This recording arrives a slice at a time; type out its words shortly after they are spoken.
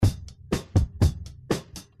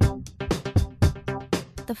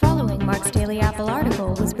The following Mark's Daily Apple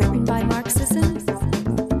article was written by Mark Sisson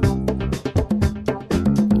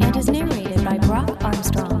and is narrated by Brock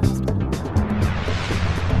Armstrong.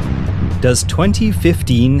 Does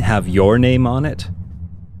 2015 have your name on it?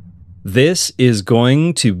 This is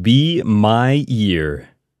going to be my year.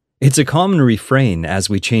 It's a common refrain as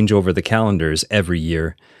we change over the calendars every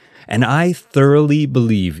year, and I thoroughly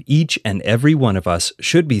believe each and every one of us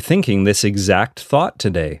should be thinking this exact thought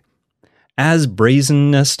today. As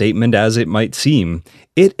brazen a statement as it might seem,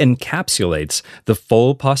 it encapsulates the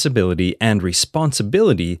full possibility and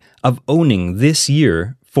responsibility of owning this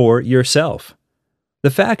year for yourself. The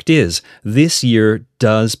fact is, this year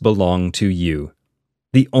does belong to you.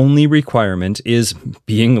 The only requirement is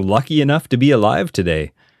being lucky enough to be alive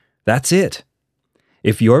today. That's it.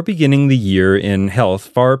 If you're beginning the year in health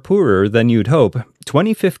far poorer than you'd hope,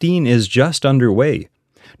 2015 is just underway.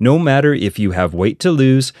 No matter if you have weight to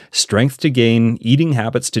lose, strength to gain, eating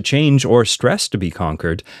habits to change, or stress to be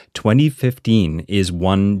conquered, 2015 is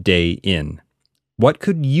one day in. What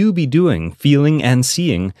could you be doing, feeling, and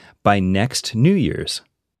seeing by next New Year's?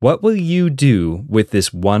 What will you do with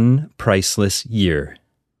this one priceless year?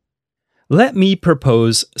 Let me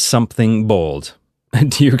propose something bold.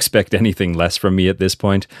 Do you expect anything less from me at this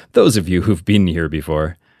point? Those of you who've been here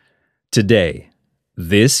before. Today,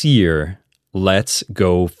 this year, let's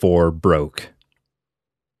go for broke.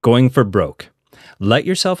 Going for broke. Let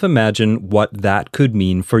yourself imagine what that could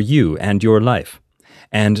mean for you and your life.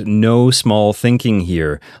 And no small thinking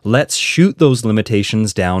here. Let's shoot those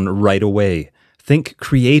limitations down right away. Think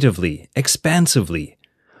creatively, expansively.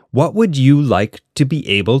 What would you like to be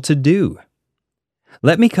able to do?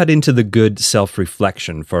 Let me cut into the good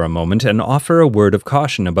self-reflection for a moment and offer a word of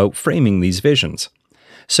caution about framing these visions.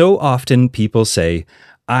 So often people say,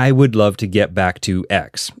 I would love to get back to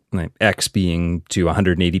X, X being to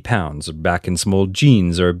 180 pounds, or back in some old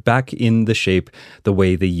jeans, or back in the shape the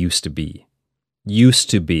way they used to be. Used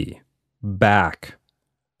to be. Back.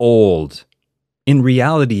 Old. In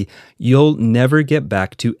reality, you'll never get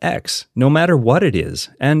back to X, no matter what it is,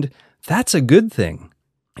 and that's a good thing.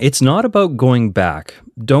 It's not about going back.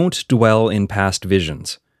 Don't dwell in past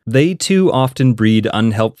visions. They too often breed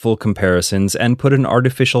unhelpful comparisons and put an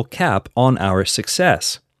artificial cap on our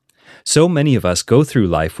success. So many of us go through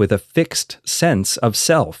life with a fixed sense of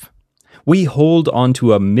self. We hold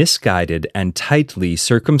onto a misguided and tightly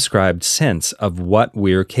circumscribed sense of what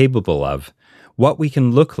we're capable of, what we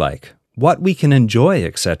can look like, what we can enjoy,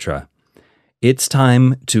 etc. It's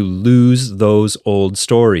time to lose those old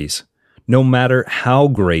stories, no matter how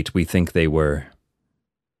great we think they were.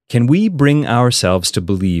 Can we bring ourselves to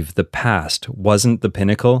believe the past wasn't the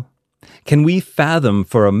pinnacle? Can we fathom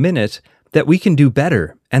for a minute that we can do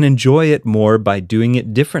better and enjoy it more by doing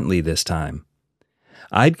it differently this time?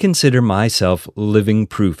 I'd consider myself living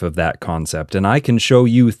proof of that concept, and I can show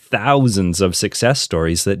you thousands of success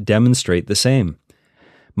stories that demonstrate the same.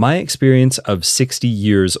 My experience of 60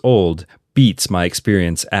 years old beats my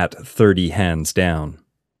experience at 30 hands down.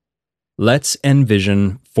 Let's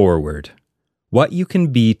envision forward. What you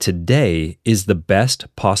can be today is the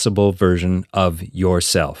best possible version of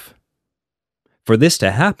yourself. For this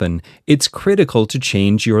to happen, it's critical to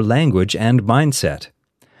change your language and mindset.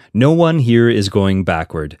 No one here is going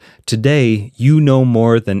backward. Today, you know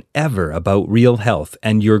more than ever about real health,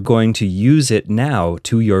 and you're going to use it now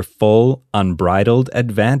to your full, unbridled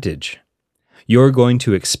advantage. You're going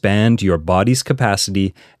to expand your body's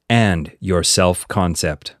capacity and your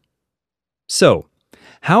self-concept. So,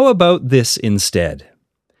 how about this instead?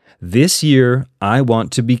 This year, I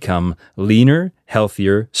want to become leaner,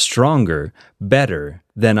 healthier, stronger, better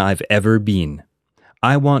than I've ever been.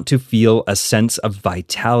 I want to feel a sense of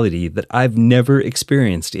vitality that I've never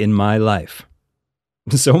experienced in my life.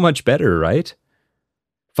 So much better, right?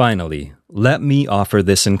 Finally, let me offer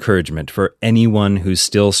this encouragement for anyone who's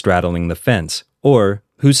still straddling the fence, or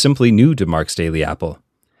who's simply new to Mark's Daily Apple.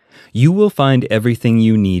 You will find everything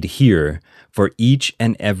you need here for each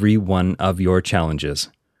and every one of your challenges.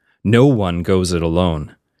 No one goes it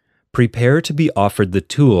alone. Prepare to be offered the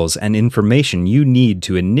tools and information you need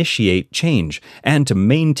to initiate change and to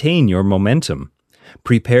maintain your momentum.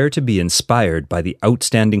 Prepare to be inspired by the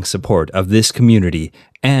outstanding support of this community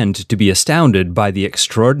and to be astounded by the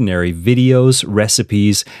extraordinary videos,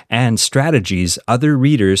 recipes, and strategies other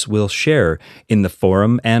readers will share in the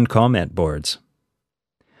forum and comment boards.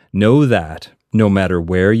 Know that, no matter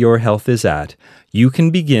where your health is at, you can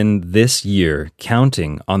begin this year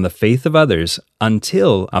counting on the faith of others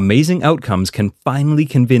until amazing outcomes can finally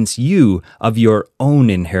convince you of your own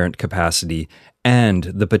inherent capacity and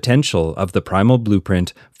the potential of the primal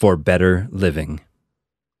blueprint for better living.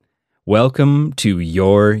 Welcome to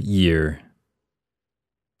your year.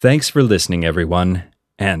 Thanks for listening, everyone,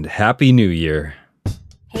 and Happy New Year.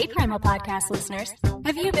 Hey, Primal Podcast listeners.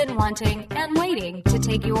 Have you been wanting and waiting to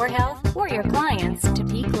take your health or your clients to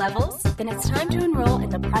peak levels? Then it's time to enroll in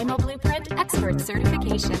the Primal Blueprint Expert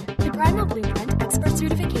Certification. The Primal Blueprint Expert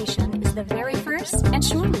Certification is the very first and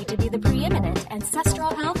surely to be the preeminent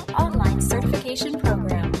ancestral health online certification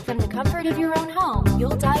program. From the comfort of your own home,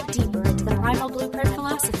 you'll dive deeper into the Primal Blueprint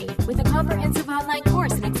philosophy with a comprehensive online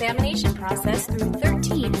course and examination process through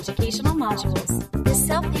 13 educational modules. This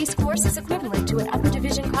self-paced course is equivalent to an upper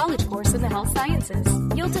division college course in the health sciences.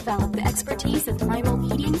 You'll develop the expertise in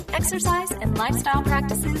primal eating, exercise, and lifestyle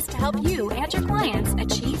practices to help you and your clients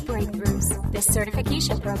achieve breakthroughs. This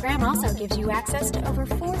certification program also gives you access to over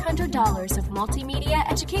 $400 of multimedia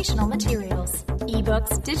educational materials,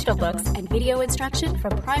 ebooks, digital books, and video instruction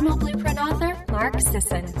from Primal Blueprint author Mark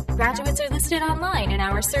Sisson. Graduates are listed online in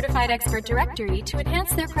our Certified Expert Directory to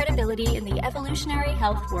enhance their credibility in the evolutionary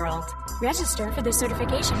health world. Register for the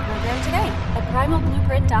certification program today at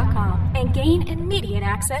primalblueprint.com and gain immediate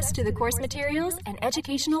access to the course materials and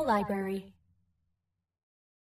educational library.